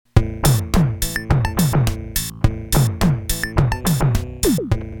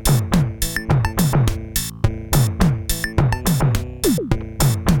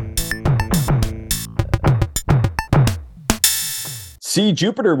see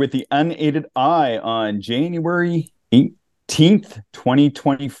Jupiter with the unaided eye on January 18th,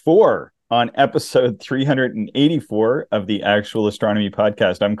 2024 on episode 384 of the Actual Astronomy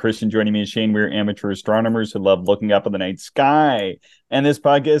Podcast. I'm Christian. Joining me is Shane. We're amateur astronomers who love looking up at the night sky. And this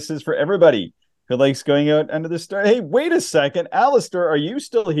podcast is for everybody who likes going out under the stars. Hey, wait a second. Alister, are you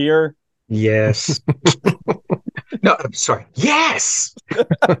still here? Yes. No, I'm sorry. Yes.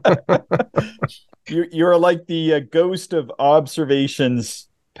 You're like the ghost of observations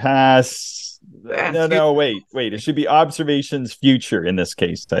past. No, wait. It should be observations future in this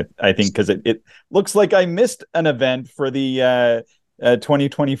case, I think, because it looks like I missed an event for the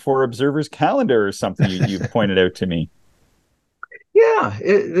 2024 Observer's Calendar or something you've pointed out to me. Yeah,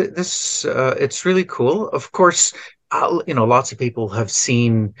 it's really cool. Of course, lots of people have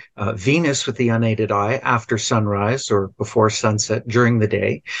seen Venus with the unaided eye after sunrise or before sunset during the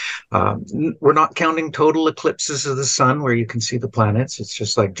day. We're not counting total eclipses of the sun where you can see the planets. It's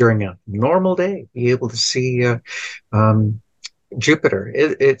just like during a normal day, be able to see Jupiter.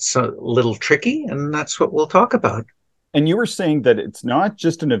 It's a little tricky, and that's what we'll talk about. And you were saying that it's not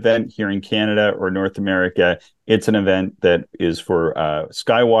just an event here in Canada or North America. It's an event that is for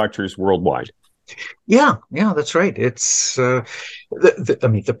sky watchers worldwide. Yeah, that's right. It's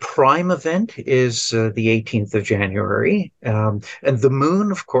the prime event is the 18th of January, and the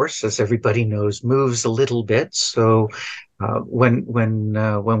moon, of course, as everybody knows, moves a little bit. So when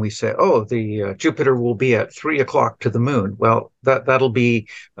we say, oh, the Jupiter will be at 3 o'clock to the moon, well, that'll be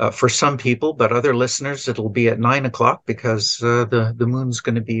for some people, but other listeners, it'll be at 9 o'clock because the moon's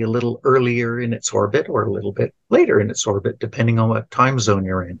going to be a little earlier in its orbit or a little bit later in its orbit, depending on what time zone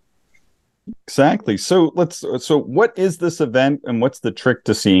you're in. Exactly. So what is this event and what's the trick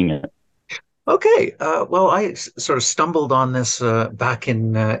to seeing it? Okay. Well, I sort of stumbled on this back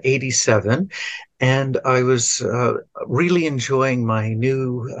in '87, and I was really enjoying my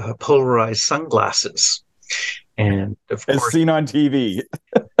new polarized sunglasses. And of As course, seen on TV.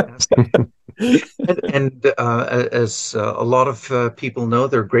 and as a lot of people know,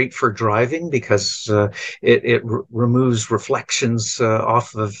 they're great for driving because it removes reflections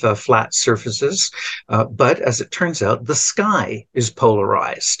off of flat surfaces. But as it turns out, the sky is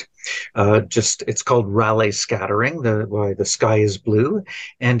polarized. It's called Rayleigh scattering. Why the sky is blue,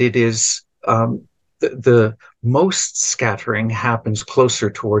 and it is the most scattering happens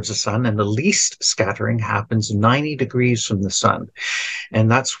closer towards the sun, and the least scattering happens 90 degrees from the sun. And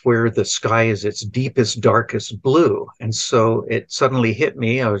that's where the sky is its deepest, darkest blue. And so it suddenly hit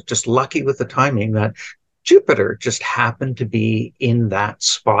me. I was just lucky with the timing that Jupiter just happened to be in that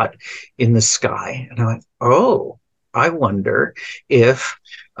spot in the sky. And I went, oh, I wonder if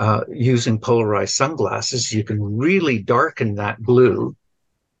using polarized sunglasses, you can really darken that blue.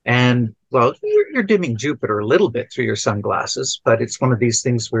 And well, you're dimming Jupiter a little bit through your sunglasses, but it's one of these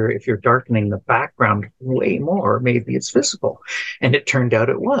things where if you're darkening the background way more, maybe it's visible. And it turned out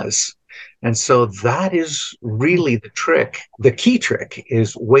it was. And so that is really the trick. The key trick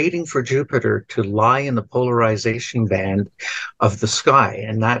is waiting for Jupiter to lie in the polarization band of the sky.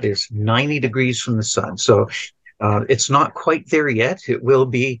 And that is 90 degrees from the sun. So it's not quite there yet. It will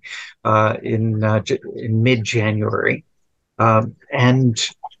be in mid-January. And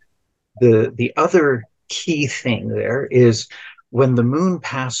the other key thing there is when the moon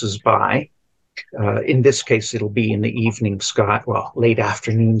passes by, in this case, it'll be in the evening sky, well, late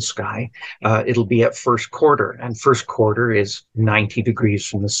afternoon sky. It'll be at first quarter, and first quarter is 90 degrees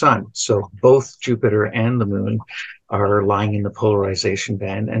from the sun. So both Jupiter and the moon are lying in the polarization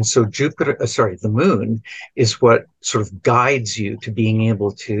band. And so the moon is what sort of guides you to being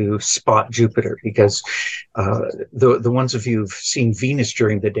able to spot Jupiter, because the ones of you who've seen Venus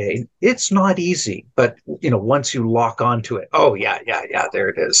during the day, it's not easy. But, once you lock onto it, oh, yeah, there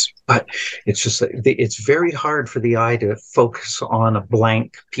it is. But it's just, it's very hard for the eye to focus on a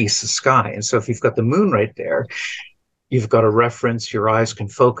blank piece of sky. And so if you've got the moon right there, you've got a reference, your eyes can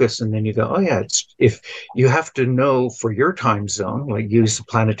focus, and then you go, oh yeah, if you have to know for your time zone, like use the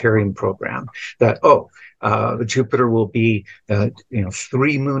planetarium program, that, Jupiter will be,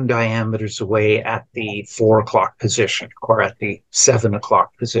 3 moon diameters away at the 4 o'clock position or at the 7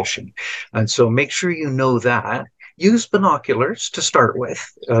 o'clock position. And so make sure you know that. Use binoculars to start with,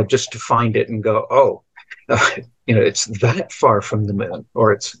 just to find it and go, oh, it's that far from the moon,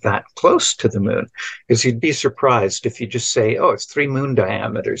 or it's that close to the moon, because you'd be surprised if you just say, oh, it's 3 moon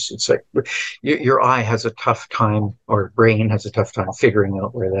diameters. It's like your eye has a tough time, or brain has a tough time figuring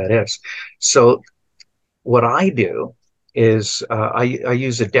out where that is. So what I do is I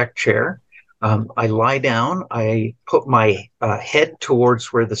use a deck chair. I lie down, I put my head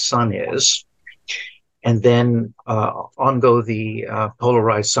towards where the sun is, and then on go the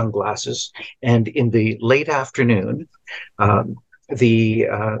polarized sunglasses. And in the late afternoon, um, the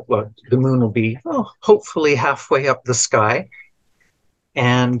moon will be hopefully halfway up the sky,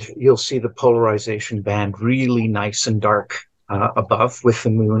 and you'll see the polarization band really nice and dark above, with the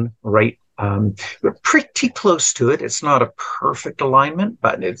moon right pretty close to it. It's not a perfect alignment,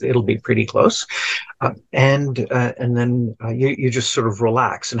 but it'll be pretty close. And then you just sort of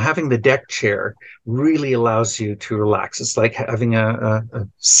relax. And having the deck chair really allows you to relax. It's like having a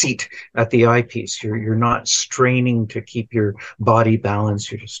seat at the eyepiece. You're not straining to keep your body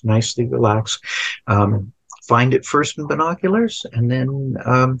balanced. You're just nicely relaxed. Find it first in binoculars, and then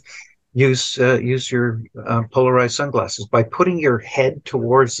use your polarized sunglasses. By putting your head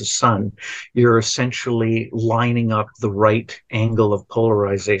towards the sun, you're essentially lining up the right angle of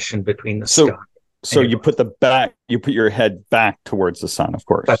polarization between the sky. So you put your head back towards the sun, of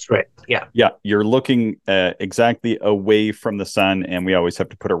course. That's right. Yeah. Yeah. You're looking exactly away from the sun, and we always have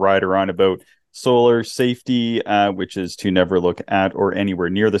to put a rider on about solar safety, which is to never look at or anywhere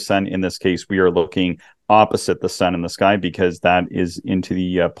near the sun. In this case, we are looking opposite the sun in the sky because that is into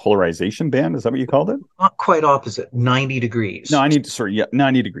the polarization band. Is that what you called it? Not quite opposite, 90 degrees. 90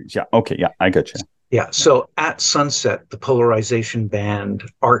 degrees. Yeah. Okay. Yeah, I got you. Yeah. So at sunset, the polarization band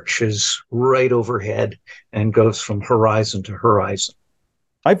arches right overhead and goes from horizon to horizon.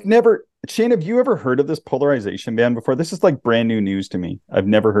 Shane, have you ever heard of this polarization band before? This is like brand new news to me. I've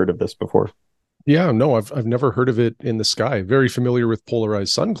never heard of this before. Yeah, no, I've never heard of it in the sky. Very familiar with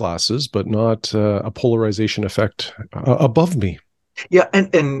polarized sunglasses, but not a polarization effect above me. Yeah,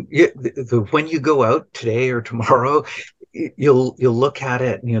 and when you go out today or tomorrow, you'll look at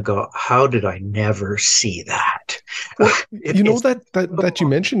it and you'll go, "How did I never see that?" Well, that you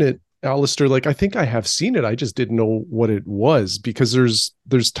mentioned it, Alister. Like, I think I have seen it. I just didn't know what it was, because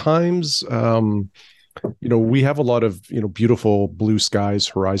there's times. We have a lot of, beautiful blue skies,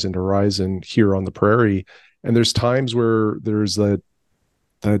 horizon to horizon here on the prairie. And there's times where there's that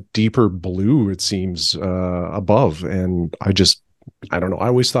deeper blue, it seems, above. And I don't know. I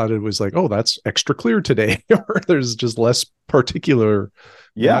always thought it was like, oh, that's extra clear today, or there's just less particular.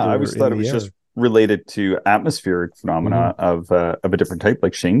 Yeah, I always thought it was just related to atmospheric phenomena of a different type,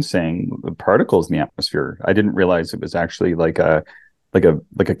 like Shane's saying, the particles in the atmosphere. I didn't realize it was actually like a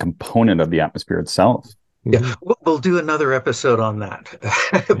component of the atmosphere itself. Yeah, we'll do another episode on that.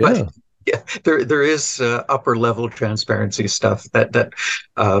 But yeah, there is upper level transparency stuff that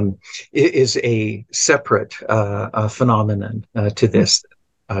is a separate phenomenon to this.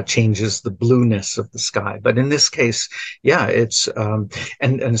 Changes the blueness of the sky, but in this case, yeah, it's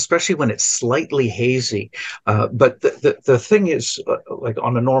and especially when it's slightly hazy. But the thing is, like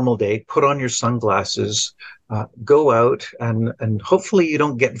on a normal day, put on your sunglasses, go out, and hopefully you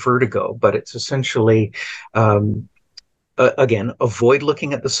don't get vertigo. But it's essentially, again, avoid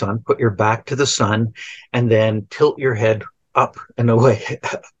looking at the sun. Put your back to the sun, and then tilt your head up and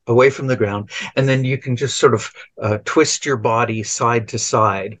away from the ground, and then you can just sort of twist your body side to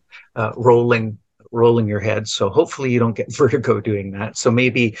side, rolling your head. So hopefully you don't get vertigo doing that. So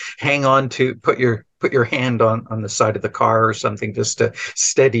maybe hang on to put your hand on the side of the car or something, just to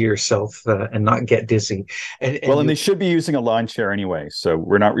steady yourself and not get dizzy. And they should be using a lawn chair anyway, so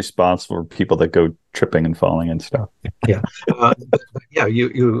we're not responsible for people that go tripping and falling and stuff. Yeah,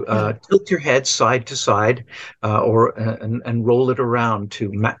 you tilt your head side to side, and roll it around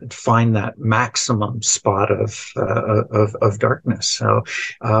to find that maximum spot of darkness. So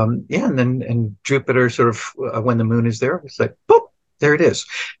and Jupiter sort of when the moon is there, it's like boop, there it is.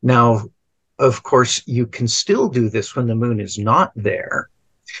 Now, of course, you can still do this when the moon is not there.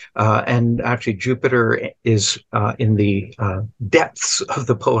 And actually, Jupiter is in the depths of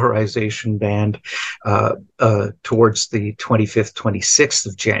the polarization band towards the 25th, 26th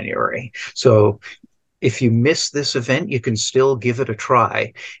of January. So if you miss this event, you can still give it a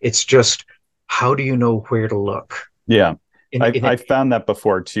try. It's just, how do you know where to look? Yeah. I found that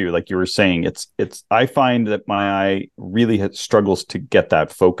before too. Like you were saying, I find that my eye really struggles to get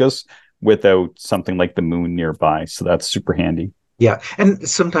that focus without something like the moon nearby. So that's super handy. Yeah, and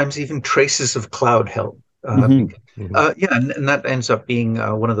sometimes even traces of cloud help. And that ends up being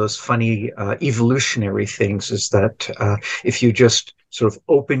one of those funny evolutionary things, is that if you just sort of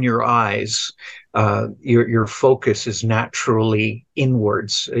open your eyes, your focus is naturally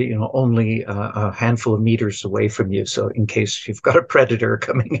inwards, only a handful of meters away from you. So in case you've got a predator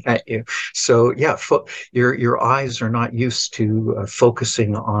coming at you. So yeah, your eyes are not used to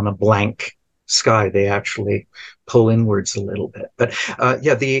focusing on a blank sky, they actually pull inwards a little bit. But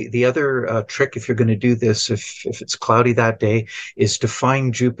yeah, the other trick, if you're going to do this, if it's cloudy that day, is to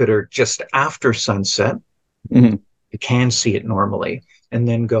find Jupiter just after sunset. Mm-hmm. You can see it normally, and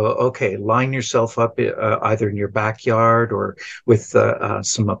then go, okay, line yourself up either in your backyard or with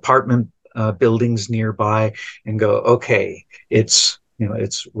some apartment buildings nearby, and go, okay, it's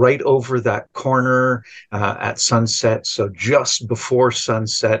right over that corner at sunset. So just before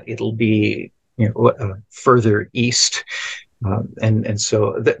sunset, it'll be further east. And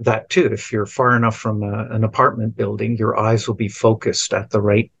so that too, if you're far enough from an apartment building, your eyes will be focused at the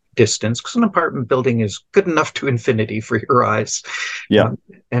right distance, because an apartment building is good enough to infinity for your eyes. Yeah.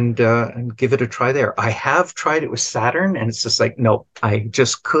 And give it a try there. I have tried it with Saturn, and it's just like, no, I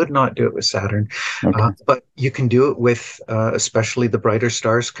just could not do it with Saturn. Okay. But you can do it with especially the brighter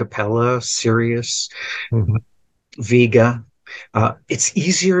stars, Capella, Sirius, Vega. It's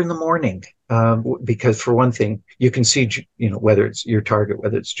easier in the morning. Because for one thing, you can see, whether it's your target,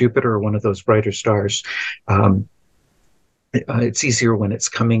 whether it's Jupiter or one of those brighter stars. It's easier when it's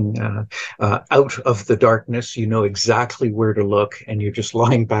coming out of the darkness. You know exactly where to look, and you're just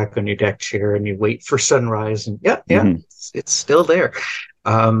lying back on your deck chair, and you wait for sunrise, and it's still there.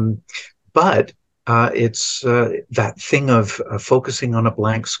 But it's that thing of focusing on a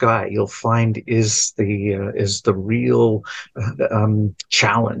blank sky. You'll find is the real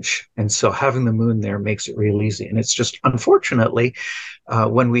challenge, and so having the moon there makes it real easy. And it's just, unfortunately,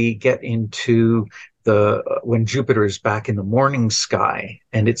 when we get into when Jupiter is back in the morning sky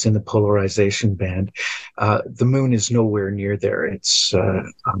and it's in the polarization band, the moon is nowhere near there. It's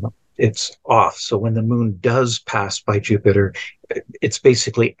off. So when the moon does pass by Jupiter, it's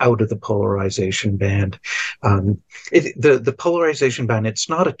basically out of the polarization band. The polarization band, it's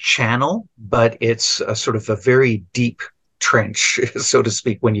not a channel, but it's a sort of a very deep trench, so to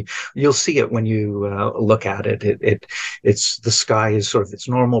speak. You'll see it when you look at it. It's the sky is sort of its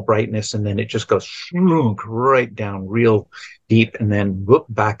normal brightness, and then it just goes right down real deep, and then whoop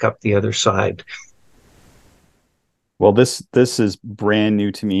back up the other side. Well, this is brand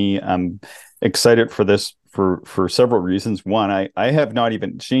new to me. I'm excited for this for several reasons. One, I have not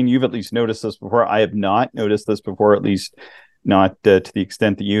even, Shane, you've at least noticed this before. I have not noticed this before, at least not to the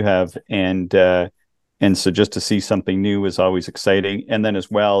extent that you have. And so just to see something new is always exciting. And then as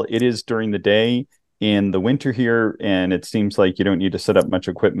well, it is during the day in the winter here, and it seems like you don't need to set up much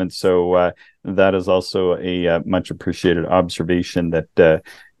equipment. So that is also a much appreciated observation that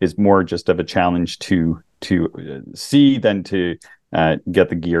is more just of a challenge to see than to get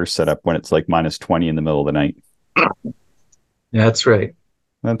the gear set up when it's like -20 in the middle of the night. That's right.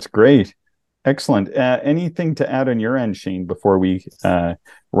 That's great. Excellent. Anything to add on your end, Shane, before we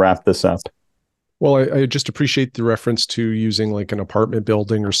wrap this up? Well, I just appreciate the reference to using like an apartment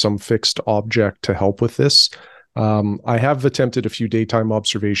building or some fixed object to help with this. I have attempted a few daytime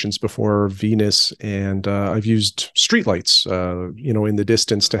observations before Venus, and I've used streetlights, in the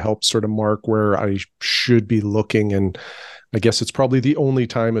distance to help sort of mark where I should be looking. And I guess it's probably the only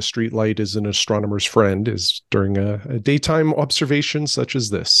time a streetlight is an astronomer's friend is during a daytime observation such as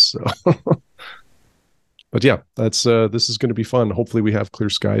this. So. But yeah, this is going to be fun. Hopefully we have clear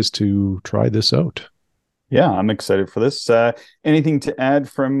skies to try this out. Yeah, I'm excited for this. Anything to add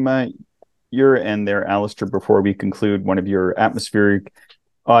from your end there, Alister, before we conclude one of your atmospheric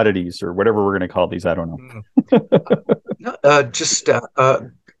oddities or whatever we're going to call these? I don't know. Just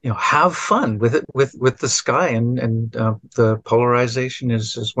have fun with it, with the sky, and the polarization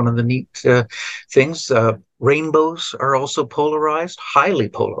is one of the neat things. Rainbows are also polarized, highly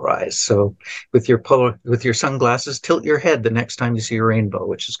polarized. So with your sunglasses, tilt your head the next time you see a rainbow,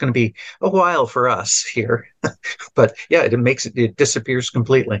 which is going to be a while for us here. But yeah, it disappears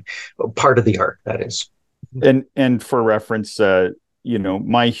completely. Part of the art, that is. And for reference,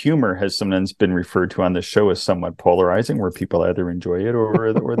 my humor has sometimes been referred to on the show as somewhat polarizing, where people either enjoy it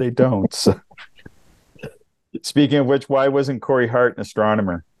or they don't. So. Speaking of which, why wasn't Corey Hart an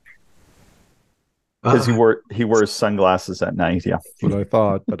astronomer? Because he wore sunglasses at night. Yeah, that's what I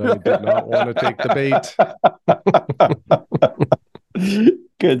thought, but I did not want to take the bait.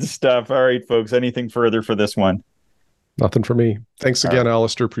 Good stuff. All right, folks. Anything further for this one? Nothing for me. Thanks again,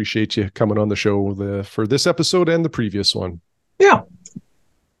 Alister. Appreciate you coming on the show for this episode and the previous one. Yeah.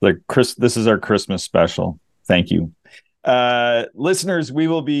 This is our Christmas special. Thank you. Listeners, we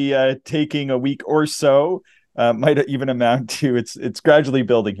will be taking a week or so. Might even amount to, it's gradually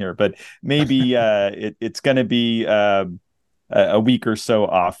building here, but maybe it's going to be a week or so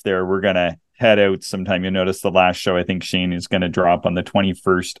off there. We're going to head out sometime. You'll notice the last show, I think, Shane, is going to drop on the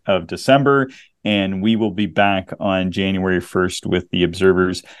 21st of December, and we will be back on January 1st with the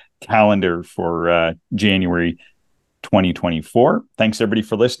Observer's calendar for January 2024. Thanks everybody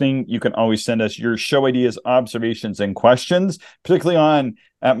for listening. You can always send us your show ideas, observations, and questions, particularly on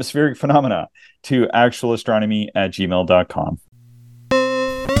atmospheric phenomena, to actualastronomy@gmail.com.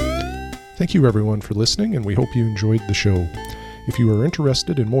 Thank you everyone for listening, and we hope you enjoyed the show. If you are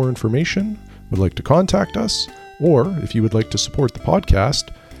interested in more information, would like to contact us, or if you would like to support the podcast,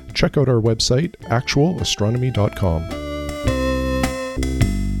 check out our website, actualastronomy.com.